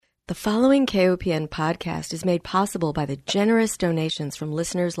The following KOPN podcast is made possible by the generous donations from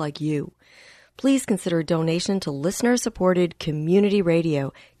listeners like you. Please consider donation to listener-supported community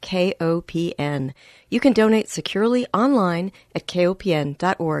radio, KOPN. You can donate securely online at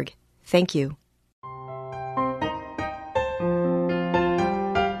kopn.org. Thank you.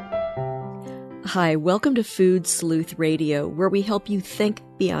 Hi, welcome to Food Sleuth Radio, where we help you think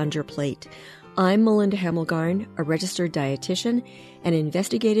beyond your plate. I'm Melinda Hamelgarn, a registered dietitian and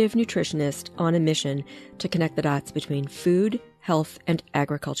investigative nutritionist on a mission to connect the dots between food, health, and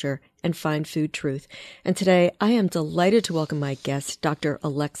agriculture and find food truth. And today I am delighted to welcome my guest, Dr.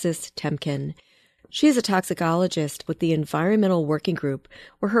 Alexis Temkin. She is a toxicologist with the Environmental Working Group,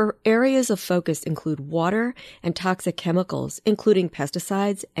 where her areas of focus include water and toxic chemicals, including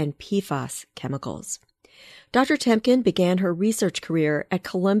pesticides and PFAS chemicals. Dr. Temkin began her research career at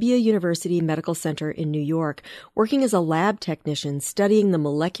Columbia University Medical Center in New York, working as a lab technician studying the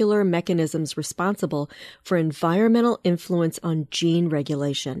molecular mechanisms responsible for environmental influence on gene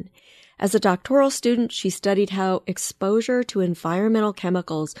regulation. As a doctoral student, she studied how exposure to environmental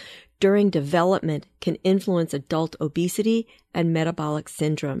chemicals during development can influence adult obesity and metabolic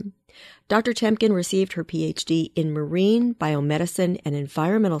syndrome. Dr. Temkin received her PhD in marine biomedicine and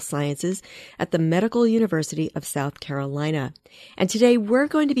environmental sciences at the Medical University of South Carolina. And today we're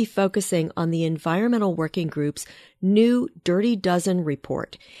going to be focusing on the Environmental Working Group's new Dirty Dozen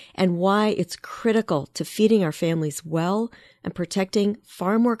report and why it's critical to feeding our families well and protecting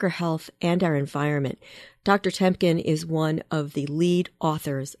farm worker health and our environment. Dr. Temkin is one of the lead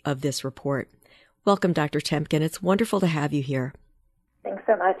authors of this report. Welcome, Dr. Temkin. It's wonderful to have you here. Thanks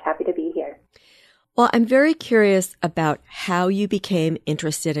so much. Happy to be here. Well, I'm very curious about how you became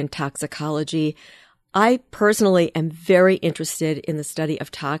interested in toxicology. I personally am very interested in the study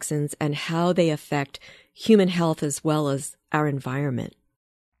of toxins and how they affect human health as well as our environment.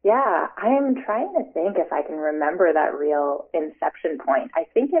 Yeah, I am trying to think if I can remember that real inception point. I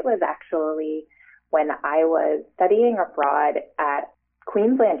think it was actually when I was studying abroad at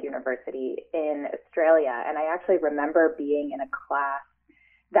Queensland University in Australia, and I actually remember being in a class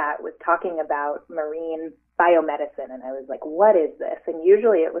that was talking about marine biomedicine, and I was like, what is this? And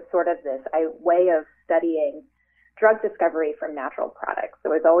usually it was sort of this way of studying drug discovery from natural products. So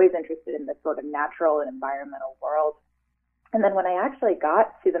I was always interested in this sort of natural and environmental world. And then when I actually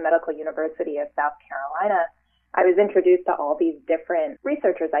got to the Medical University of South Carolina, I was introduced to all these different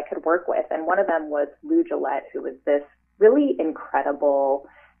researchers I could work with. And one of them was Lou Gillette, who was this really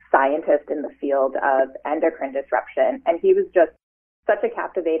incredible scientist in the field of endocrine disruption. And he was just such a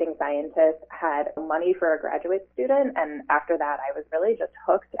captivating scientist, had money for a graduate student. And after that, I was really just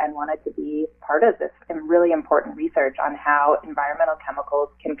hooked and wanted to be part of this really important research on how environmental chemicals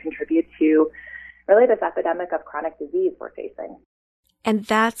can contribute to really this epidemic of chronic disease we're facing. And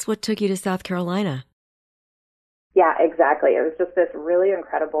that's what took you to South Carolina. Yeah, exactly. It was just this really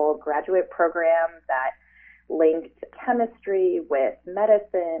incredible graduate program that linked chemistry with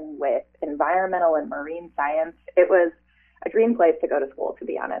medicine, with environmental and marine science. It was a dream place to go to school, to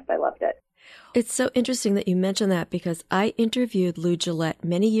be honest. I loved it. It's so interesting that you mentioned that because I interviewed Lou Gillette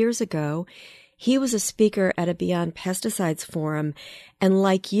many years ago. He was a speaker at a Beyond Pesticides forum. And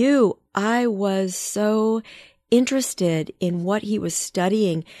like you, I was so interested in what he was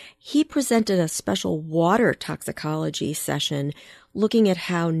studying. He presented a special water toxicology session looking at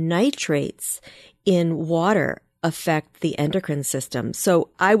how nitrates in water affect the endocrine system. So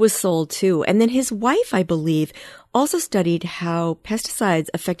I was sold too. And then his wife, I believe, also studied how pesticides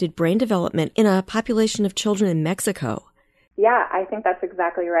affected brain development in a population of children in Mexico. Yeah, I think that's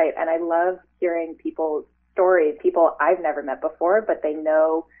exactly right. And I love hearing people's stories, people I've never met before, but they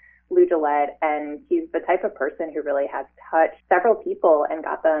know Lou Gillette, and he's the type of person who really has touched several people and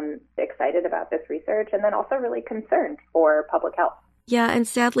got them excited about this research and then also really concerned for public health. Yeah, and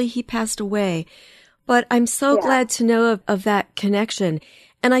sadly he passed away. But I'm so glad to know of that connection.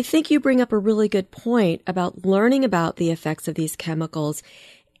 And I think you bring up a really good point about learning about the effects of these chemicals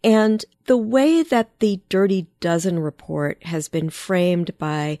and the way that the Dirty Dozen report has been framed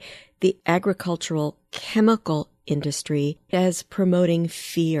by the agricultural chemical industry as promoting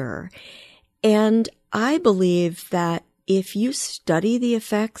fear. And I believe that if you study the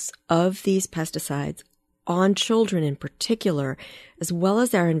effects of these pesticides on children in particular, as well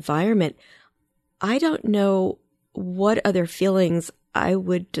as our environment, I don't know what other feelings I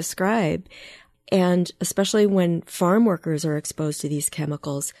would describe, and especially when farm workers are exposed to these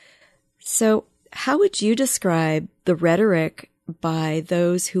chemicals. So how would you describe the rhetoric by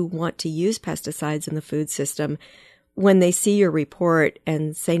those who want to use pesticides in the food system when they see your report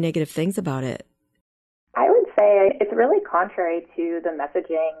and say negative things about it? I would say say it's really contrary to the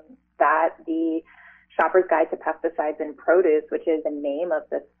messaging that the Shopper's Guide to Pesticides in Produce, which is the name of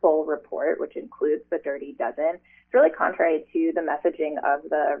this full report, which includes the Dirty Dozen. It's really contrary to the messaging of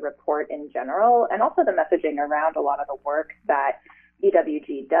the report in general, and also the messaging around a lot of the work that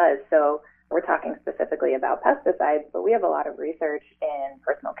EWG does. So we're talking specifically about pesticides, but we have a lot of research in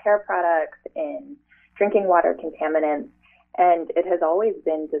personal care products, in drinking water contaminants, and it has always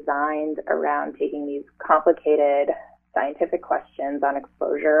been designed around taking these complicated scientific questions on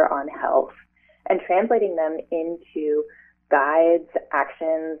exposure, on health, and translating them into guides,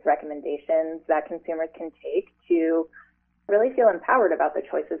 actions, recommendations that consumers can take to really feel empowered about the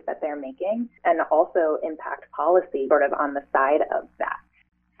choices that they're making and also impact policy sort of on the side of that.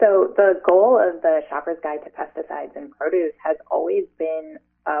 So the goal of the Shopper's Guide to Pesticides in Produce has always been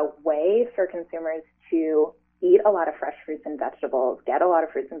a way for consumers to eat a lot of fresh fruits and vegetables, get a lot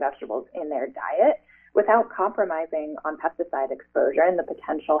of fruits and vegetables in their diet without compromising on pesticide exposure and the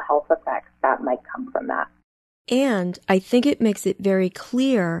potential health effects that might come from that. And I think it makes it very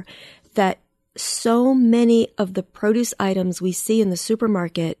clear that so many of the produce items we see in the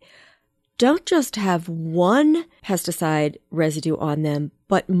supermarket don't just have one pesticide residue on them,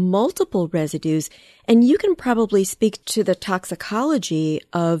 but multiple residues. And you can probably speak to the toxicology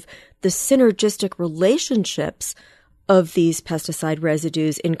of the synergistic relationships of these pesticide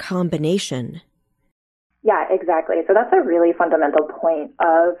residues in combination. Yeah, exactly. So that's a really fundamental point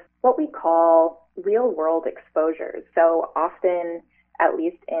of what we call real-world exposures. So often, at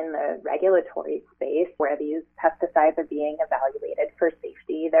least in the regulatory space where these pesticides are being evaluated for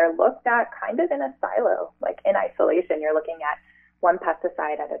safety, they're looked at kind of in a silo, like in isolation. You're looking at one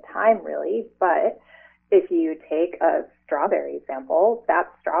pesticide at a time, really. But if you take a strawberry sample,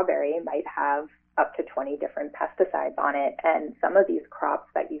 that strawberry might have up to 20 different pesticides on it. And some of these crops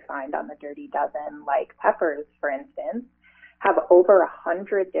that you find on the Dirty Dozen, like peppers, for instance, have over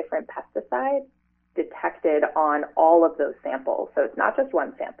 100 different pesticides detected on all of those samples. So it's not just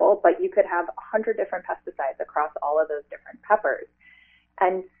one sample, but you could have 100 different pesticides across all of those different peppers.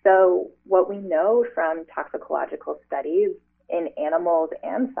 And so what we know from toxicological studies in animals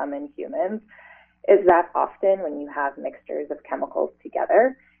and some in humans is that often when you have mixtures of chemicals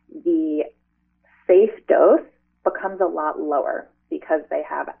together, the safe dose becomes a lot lower because they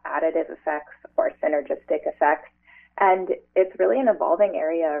have additive effects or synergistic effects. And it's really an evolving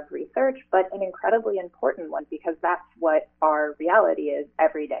area of research, but an incredibly important one because that's what our reality is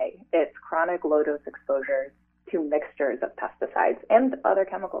every day. It's chronic low-dose exposures to mixtures of pesticides and other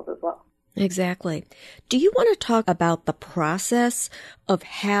chemicals as well. Exactly. Do you want to talk about the process of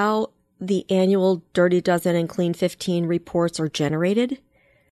how the annual Dirty Dozen and Clean 15 reports are generated?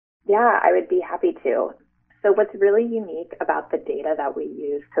 Yeah, I would be happy to. So what's really unique about the data that we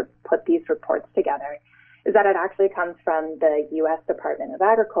use to put these reports together is that it actually comes from the U.S. Department of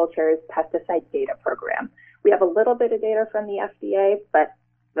Agriculture's Pesticide Data Program. We have a little bit of data from the FDA, but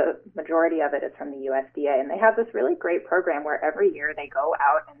the majority of it is from the USDA. And they have this really great program where every year they go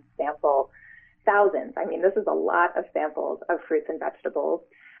out and sample thousands. I mean, this is a lot of samples of fruits and vegetables.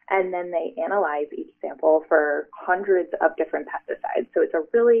 And then they analyze each sample for hundreds of different pesticides. So it's a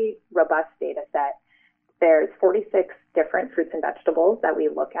really robust data set. There's 46 different fruits and vegetables that we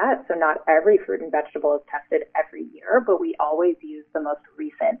look at. So not every fruit and vegetable is tested every year, but we always use the most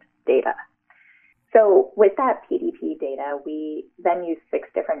recent data. So with that PDP data, we then use 6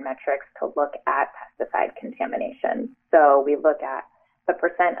 different metrics to look at pesticide contamination. So we look at the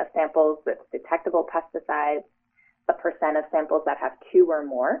percent of samples with detectable pesticides, the percent of samples that have 2 or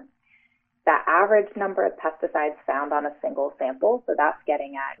more, the average number of pesticides found on a single sample. So that's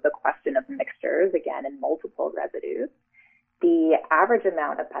getting at the question of mixtures, again, in multiple residues. The average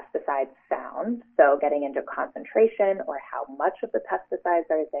amount of pesticides found, so getting into concentration or how much of the pesticides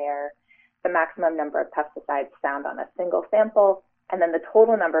are there, the maximum number of pesticides found on a single sample, and then the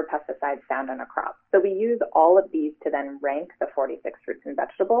total number of pesticides found on a crop. So we use all of these to then rank the 46 fruits and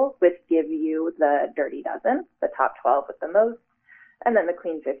vegetables, which give you the Dirty Dozen, the top 12 with the most, and then the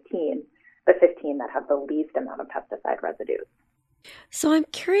Clean 15, the 15 that have the least amount of pesticide residues. So I'm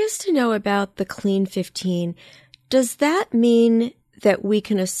curious to know about the Clean 15. Does that mean that we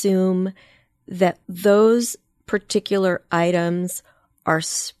can assume that those particular items are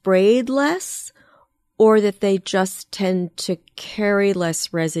sprayed less, or that they just tend to carry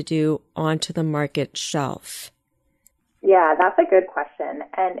less residue onto the market shelf? Yeah, that's a good question.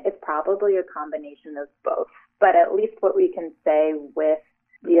 And it's probably a combination of both. But at least what we can say with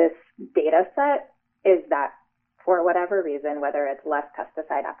this data set is that for whatever reason, whether it's less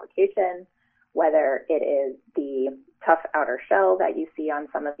pesticide application, whether it is the tough outer shell that you see on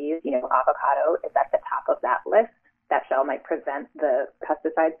some of these, avocado is at the top top of that list. That shell might prevent the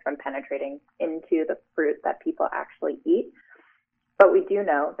pesticides from penetrating into the fruit that people actually eat. But we do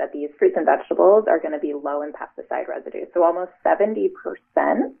know that these fruits and vegetables are going to be low in pesticide residue. So almost 70%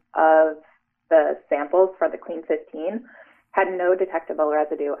 of the samples for the Clean 15 had no detectable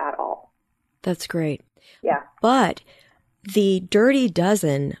residue at all. That's great. Yeah. But the dirty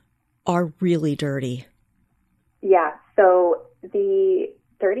dozen are really dirty. Yeah. So the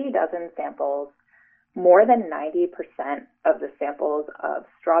dirty dozen samples, more than 90% of the samples of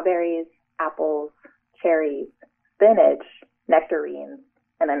strawberries, apples, cherries, spinach, nectarines,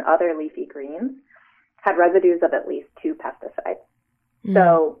 and then other leafy greens had residues of at least 2 pesticides.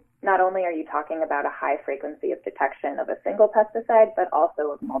 So not only are you talking about a high frequency of detection of a single pesticide, but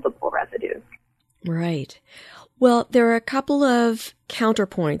also of multiple residues. Right. Well, there are a couple of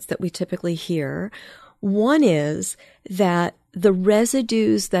counterpoints that we typically hear. One is that the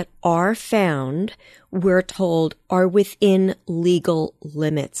residues that are found, we're told, are within legal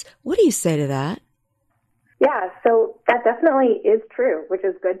limits. What do you say to that? Yeah, so that definitely is true, which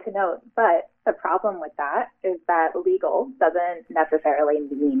is good to note. But the problem with that is that legal doesn't necessarily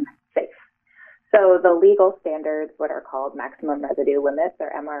mean safe. So the legal standards, what are called maximum residue limits, or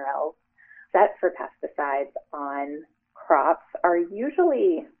MRLs, set for pesticides on crops are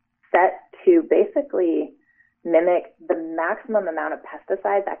usually set to basically mimic the maximum amount of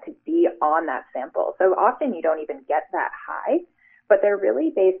pesticide that could be on that sample. So often you don't even get that high, but they're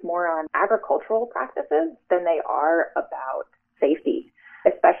really based more on agricultural practices than they are about safety,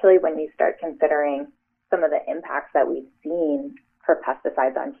 especially when you start considering some of the impacts that we've seen for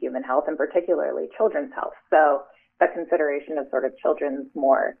pesticides on human health, and particularly children's health. So the consideration of sort of children's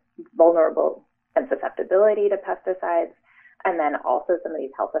more vulnerable and susceptibility to pesticides, and then also some of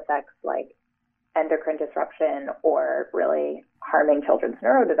these health effects like endocrine disruption or really harming children's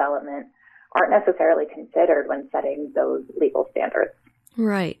neurodevelopment aren't necessarily considered when setting those legal standards.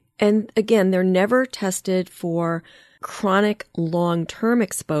 Right. And again, they're never tested for chronic long-term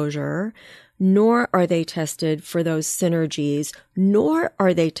exposure, nor are they tested for those synergies, nor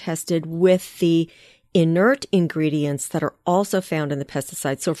are they tested with the inert ingredients that are also found in the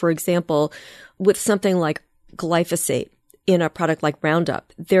pesticide. So for example, with something like glyphosate in a product like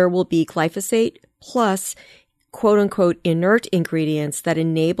Roundup, there will be glyphosate plus quote unquote inert ingredients that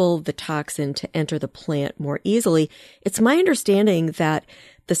enable the toxin to enter the plant more easily. It's my understanding that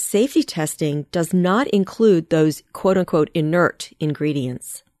the safety testing does not include those quote unquote inert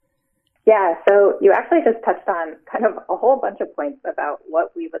ingredients. Yeah, so you actually just touched on kind of a whole bunch of points about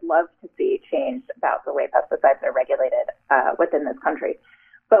what we would love to see changed about the way pesticides are regulated within this country.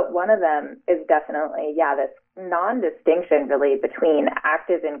 But one of them is definitely, this non-distinction really between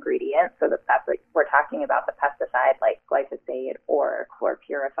active ingredients. So that's like we're talking about the pesticide like glyphosate or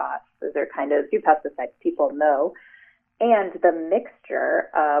chlorpyrifos. Those are kind of 2 pesticides people know. And the mixture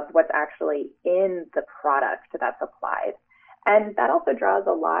of what's actually in the product that's applied. And that also draws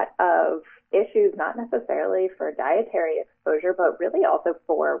a lot of issues, not necessarily for dietary exposure, but really also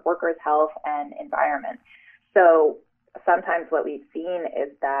for workers' health and environment. So sometimes what we've seen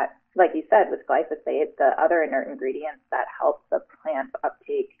is that, like you said, with glyphosate, the other inert ingredients that help the plant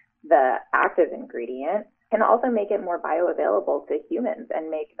uptake the active ingredient can also make it more bioavailable to humans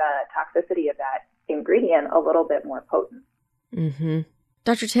and make the toxicity of that ingredient a little bit more potent. Mm-hmm.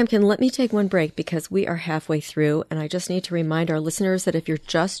 Dr. Temkin, let me take one break because we are halfway through, and I just need to remind our listeners that if you're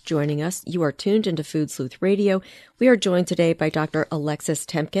just joining us, you are tuned into Food Sleuth Radio. We are joined today by Dr. Alexis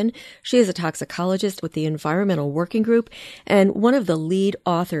Temkin. She is a toxicologist with the Environmental Working Group and one of the lead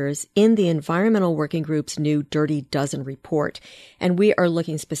authors in the Environmental Working Group's new Dirty Dozen report. And we are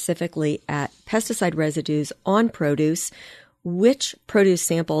looking specifically at pesticide residues on produce, which produce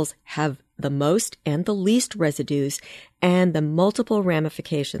samples have the most and the least residues, and the multiple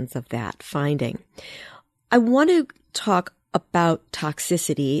ramifications of that finding. I want to talk about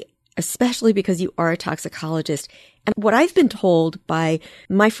toxicity, especially because you are a toxicologist. And what I've been told by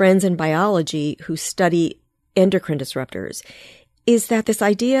my friends in biology who study endocrine disruptors is that this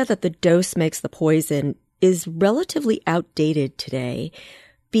idea that the dose makes the poison is relatively outdated today,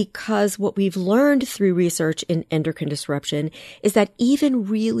 because what we've learned through research in endocrine disruption is that even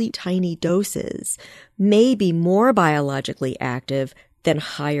really tiny doses may be more biologically active than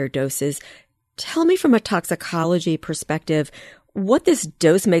higher doses. Tell me from a toxicology perspective what this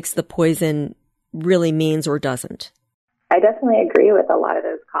dose makes the poison really means or doesn't. I definitely agree with a lot of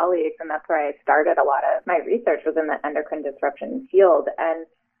those colleagues, and that's where I started a lot of my research within the endocrine disruption field. And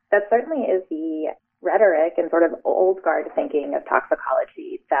that certainly is the rhetoric and sort of old guard thinking of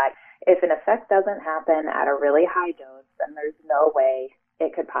toxicology, that if an effect doesn't happen at a really high dose, then there's no way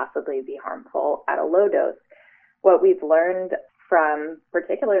it could possibly be harmful at a low dose. What we've learned from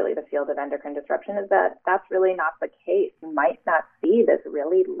particularly the field of endocrine disruption is that that's really not the case. You might not see this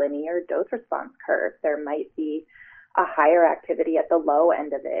really linear dose response curve. There might be a higher activity at the low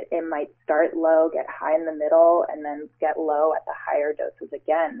end of it. It might start low, get high in the middle, and then get low at the higher doses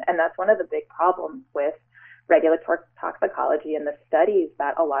again. And that's one of the big problems with regulatory toxicology and the studies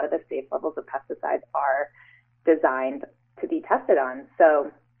that a lot of the safe levels of pesticides are designed to be tested on.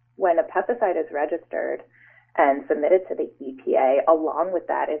 So when a pesticide is registered and submitted to the EPA, along with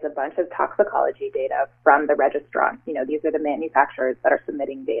that is a bunch of toxicology data from the registrants. These are the manufacturers that are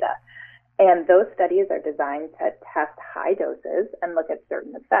submitting data. And those studies are designed to test high doses and look at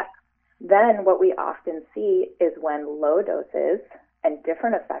certain effects. Then what we often see is when low doses and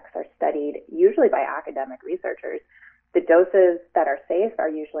different effects are studied, usually by academic researchers, the doses that are safe are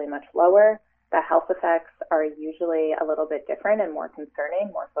usually much lower. The health effects are usually a little bit different and more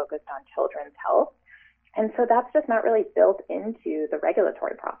concerning, more focused on children's health. And so that's just not really built into the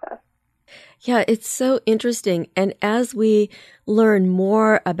regulatory process. Yeah, it's so interesting. And as we learn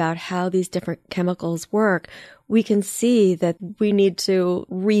more about how these different chemicals work, we can see that we need to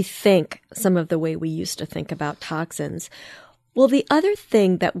rethink some of the way we used to think about toxins. Well, the other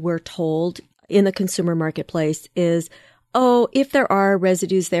thing that we're told in the consumer marketplace is, if there are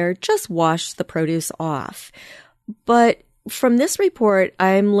residues there, just wash the produce off. But from this report,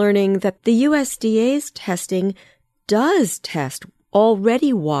 I'm learning that the USDA's testing does test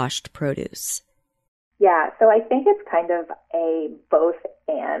already washed produce. Yeah, so I think it's kind of a both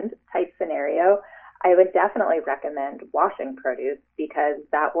and type scenario. I would definitely recommend washing produce because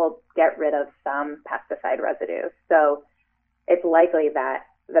that will get rid of some pesticide residue. So it's likely that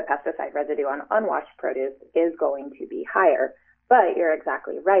the pesticide residue on unwashed produce is going to be higher. But you're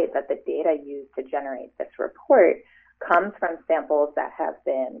exactly right that the data used to generate this report comes from samples that have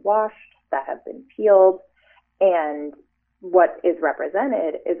been washed, that have been peeled, and what is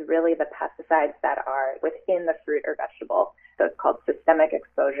represented is really the pesticides that are within the fruit or vegetable. So it's called systemic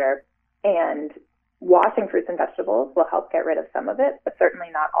exposure. And washing fruits and vegetables will help get rid of some of it, but certainly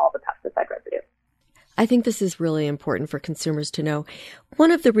not all the pesticide residue. I think this is really important for consumers to know.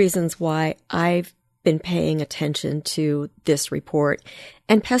 One of the reasons why I've been paying attention to this report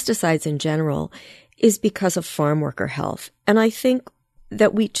and pesticides in general is because of farm worker health. And I think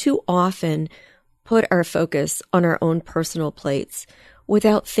that we too often put our focus on our own personal plates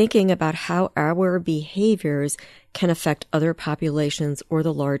without thinking about how our behaviors can affect other populations or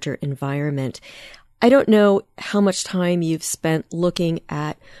the larger environment. I don't know how much time you've spent looking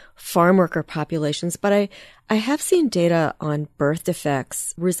at farm worker populations, but I have seen data on birth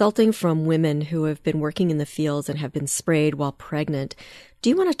defects resulting from women who have been working in the fields and have been sprayed while pregnant. Do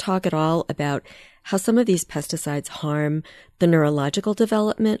you want to talk at all about how some of these pesticides harm the neurological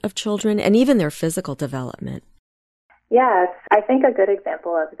development of children and even their physical development? Yes, I think a good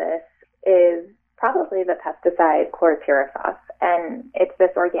example of this is probably the pesticide chlorpyrifos. And it's this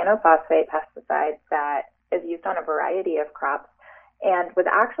organophosphate pesticide that is used on a variety of crops and was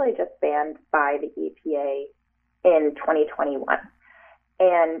actually just banned by the EPA in 2021.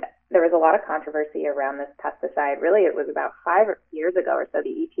 And there was a lot of controversy around this pesticide. Really, it was about 5 years ago or so,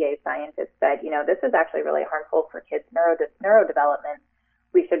 the EPA scientists said, this is actually really harmful for kids' neurodevelopment.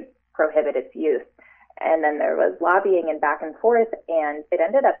 We should prohibit its use. And then there was lobbying and back and forth, and it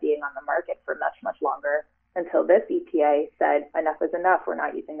ended up being on the market for much, much longer until this EPA said, enough is enough, we're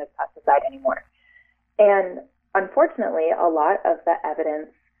not using this pesticide anymore. And unfortunately, a lot of the evidence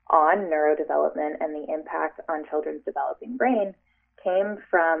on neurodevelopment and the impact on children's developing brain came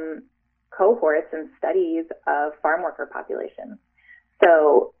from cohorts and studies of farm worker populations.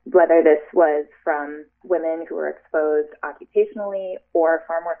 So whether this was from women who were exposed occupationally or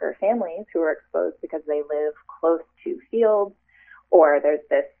farm worker families who were exposed because they live close to fields, or there's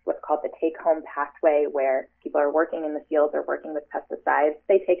this what's called the take-home pathway where people are working in the fields or working with pesticides.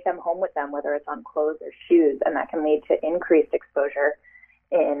 They take them home with them, whether it's on clothes or shoes, and that can lead to increased exposure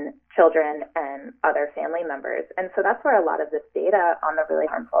in children and other family members. And so that's where a lot of this data on the really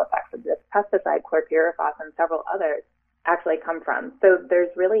harmful effects of this pesticide, chlorpyrifos, and several others actually come from. So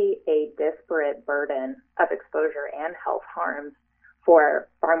there's really a disparate burden of exposure and health harms for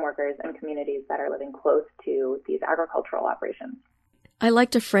farm workers and communities that are living close to these agricultural operations. I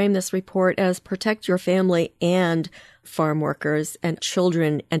like to frame this report as protect your family and farm workers and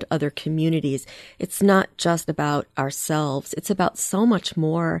children and other communities. It's not just about ourselves. It's about so much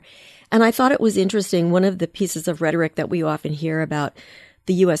more. And I thought it was interesting. One of the pieces of rhetoric that we often hear about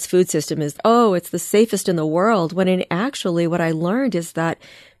the U.S. food system is, it's the safest in the world, when actually what I learned is that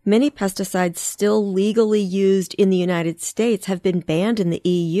many pesticides still legally used in the United States have been banned in the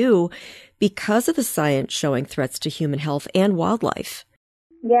EU because of the science showing threats to human health and wildlife.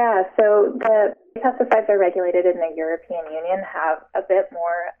 Yeah, so the pesticides are regulated in the European Union have a bit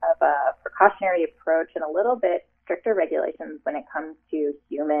more of a precautionary approach and a little bit stricter regulations when it comes to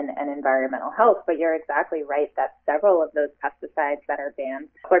human and environmental health. But you're exactly right that several of those pesticides that are banned,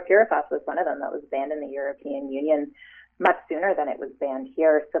 chlorpyrifos was one of them that was banned in the European Union much sooner than it was banned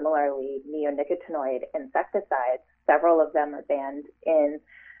here. Similarly, neonicotinoid insecticides, several of them are banned in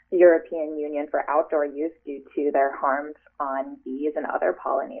the European Union for outdoor use due to their harms on bees and other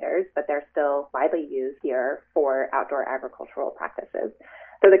pollinators, but they're still widely used here for outdoor agricultural practices.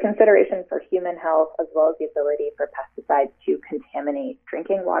 So the consideration for human health, as well as the ability for pesticides to contaminate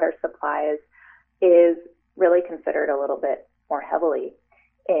drinking water supplies, is really considered a little bit more heavily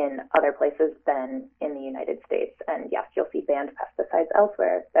in other places than in the United States. And yes, you'll see banned pesticides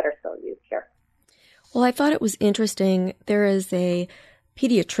elsewhere that are still used here. Well, I thought it was interesting. There is a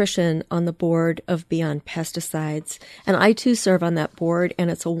pediatrician on the board of Beyond Pesticides, and I too serve on that board,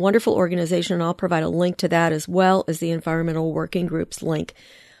 and it's a wonderful organization, and I'll provide a link to that as well as the Environmental Working Group's link.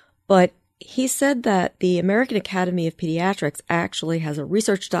 But he said that the American Academy of Pediatrics actually has a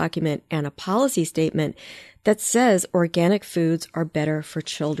research document and a policy statement that says organic foods are better for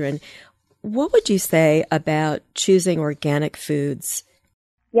children. What would you say about choosing organic foods?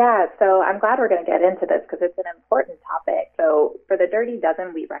 Yeah, so I'm glad we're going to get into this because it's an important topic. So for the Dirty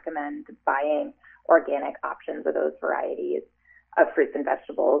Dozen, we recommend buying organic options of those varieties of fruits and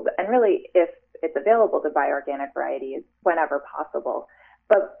vegetables. And really, if it's available to buy organic varieties whenever possible.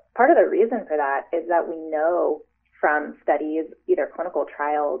 But part of the reason for that is that we know from studies, either clinical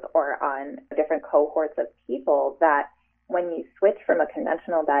trials or on different cohorts of people, that when you switch from a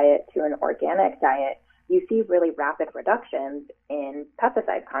conventional diet to an organic diet, you see really rapid reductions in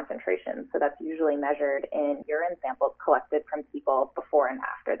pesticide concentrations. So that's usually measured in urine samples collected from people before and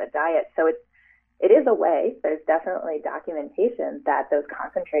after the diet. So it is a way, there's definitely documentation that those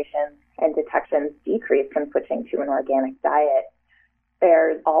concentrations and detections decrease from switching to an organic diet.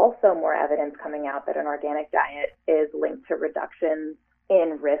 There's also more evidence coming out that an organic diet is linked to reductions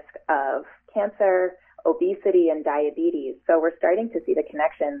in risk of cancer, obesity, and diabetes. So we're starting to see the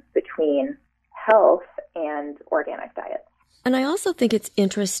connections between health and organic diets. And I also think it's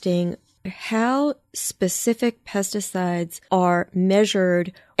interesting how specific pesticides are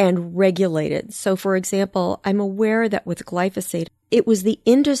measured and regulated. So, for example, I'm aware that with glyphosate, it was the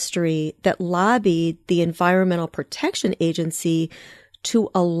industry that lobbied the Environmental Protection Agency to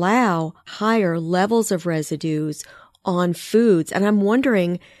allow higher levels of residues on foods. And I'm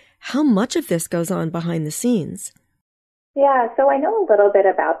wondering how much of this goes on behind the scenes. Yeah, so I know a little bit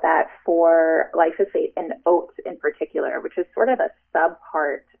about that for glyphosate and oats in particular, which is sort of a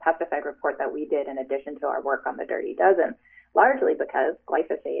sub-part pesticide report that we did in addition to our work on the Dirty Dozen, largely because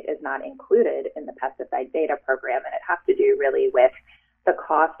glyphosate is not included in the pesticide data program, and it has to do really with the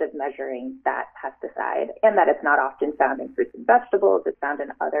cost of measuring that pesticide, and that it's not often found in fruits and vegetables. It's found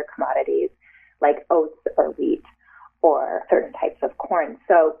in other commodities like oats or wheat or certain types of corn.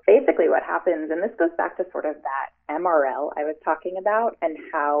 So basically what happens, and this goes back to sort of that MRL I was talking about and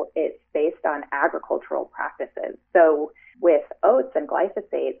how it's based on agricultural practices. So with oats and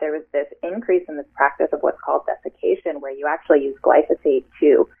glyphosate, there was this increase in this practice of what's called desiccation, where you actually use glyphosate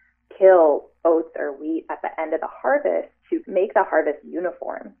to kill oats or wheat at the end of the harvest to make the harvest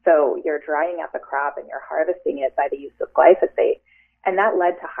uniform. So you're drying out the crop and you're harvesting it by the use of glyphosate. And that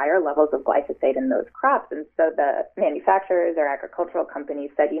led to higher levels of glyphosate in those crops. And so the manufacturers or agricultural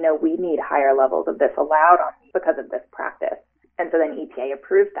companies said, we need higher levels of this allowed on because of this practice. And so then EPA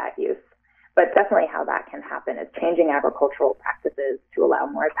approved that use. But definitely how that can happen is changing agricultural practices to allow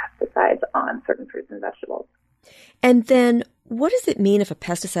more pesticides on certain fruits and vegetables. And then what does it mean if a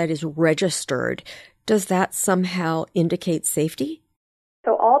pesticide is registered? Does that somehow indicate safety?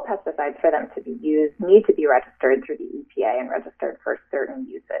 So all pesticides, for them to be used, need to be registered through the EPA and registered for certain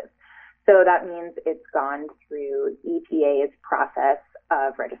uses. So that means it's gone through EPA's process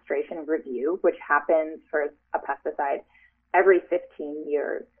of registration review, which happens for a pesticide every 15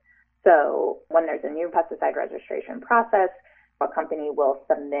 years. So when there's a new pesticide registration process, a company will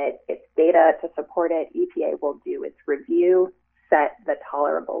submit its data to support it. EPA will do its review, set the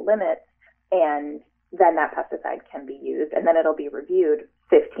tolerable limits, and then that pesticide can be used, and then it'll be reviewed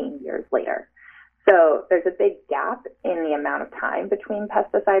 15 years later. So there's a big gap in the amount of time between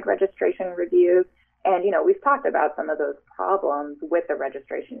pesticide registration reviews. And, we've talked about some of those problems with the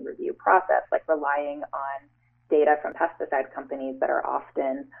registration review process, like relying on data from pesticide companies that are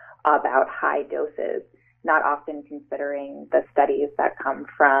often about high doses not often considering the studies that come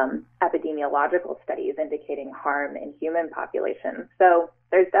from epidemiological studies indicating harm in human populations. So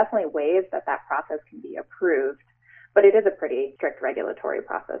there's definitely ways that that process can be approved, but it is a pretty strict regulatory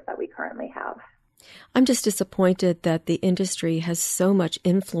process that we currently have. I'm just disappointed that the industry has so much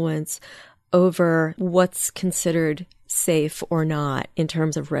influence over what's considered safe or not in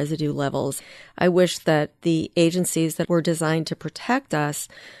terms of residue levels. I wish that the agencies that were designed to protect us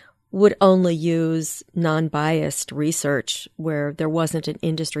would only use non-biased research where there wasn't an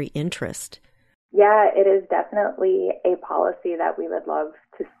industry interest. Yeah, it is definitely a policy that we would love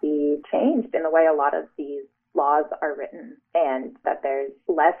to see changed in the way a lot of these laws are written, and that there's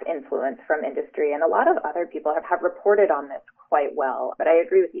less influence from industry. And a lot of other people have reported on this quite well. But I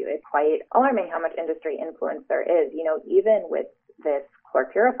agree with you. It's quite alarming how much industry influence there is. You know, even with this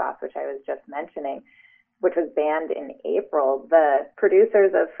chlorpyrifos, which I was just mentioning, which was banned in April, the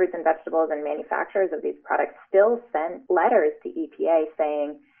producers of fruits and vegetables and manufacturers of these products still sent letters to EPA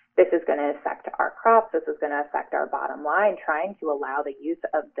saying, this is going to affect our crops, this is going to affect our bottom line, trying to allow the use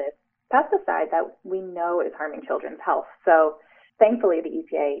of this pesticide that we know is harming children's health. So thankfully, the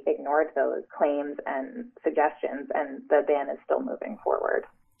EPA ignored those claims and suggestions, and the ban is still moving forward.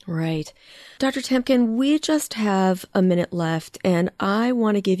 Right. Dr. Temkin, we just have a minute left, and I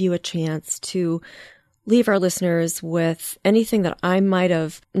want to give you a chance to leave our listeners with anything that I might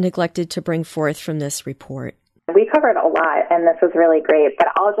have neglected to bring forth from this report. We covered a lot, and this was really great, but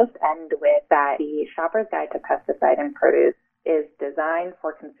I'll just end with that the Shopper's Guide to Pesticide in Produce is designed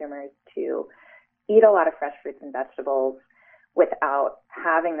for consumers to eat a lot of fresh fruits and vegetables without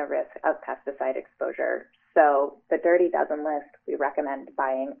having the risk of pesticide exposure. So the Dirty Dozen list, we recommend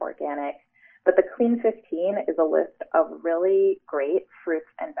buying organic. But the Clean 15 is a list of really great fruits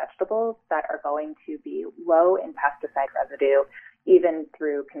and vegetables that are going to be low in pesticide residue, even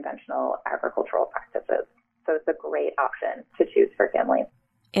through conventional agricultural practices. So it's a great option to choose for families.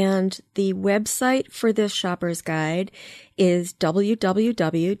 And the website for this shopper's guide is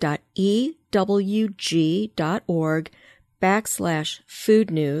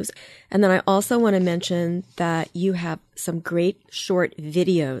www.ewg.org/food news. And then I also want to mention that you have some great short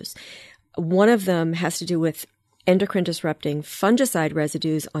videos. One of them has to do with endocrine disrupting fungicide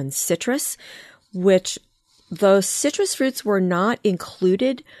residues on citrus, which those citrus fruits were not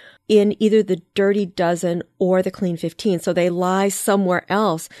included in either the Dirty Dozen or the Clean 15. So they lie somewhere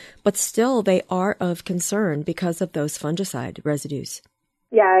else, but still they are of concern because of those fungicide residues.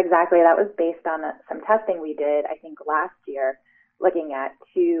 Yeah, exactly. That was based on some testing we did, I think, last year, looking at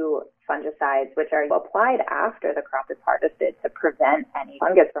 2 fungicides, which are applied after the crop is harvested to prevent any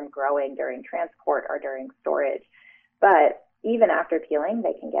fungus from growing during transport or during storage. But even after peeling,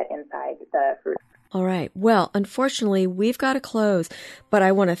 they can get inside the fruit. All right. Well, unfortunately, we've got to close, but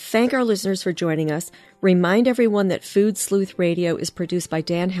I want to thank our listeners for joining us. Remind everyone that Food Sleuth Radio is produced by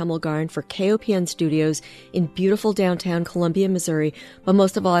Dan Hamelgarn for KOPN Studios in beautiful downtown Columbia, Missouri. But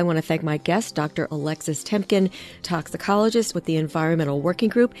most of all, I want to thank my guest, Dr. Alexis Temkin, toxicologist with the Environmental Working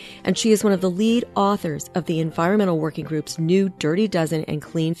Group, and she is one of the lead authors of the Environmental Working Group's new Dirty Dozen and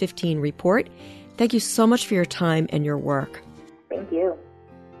Clean 15 report. Thank you so much for your time and your work. Thank you.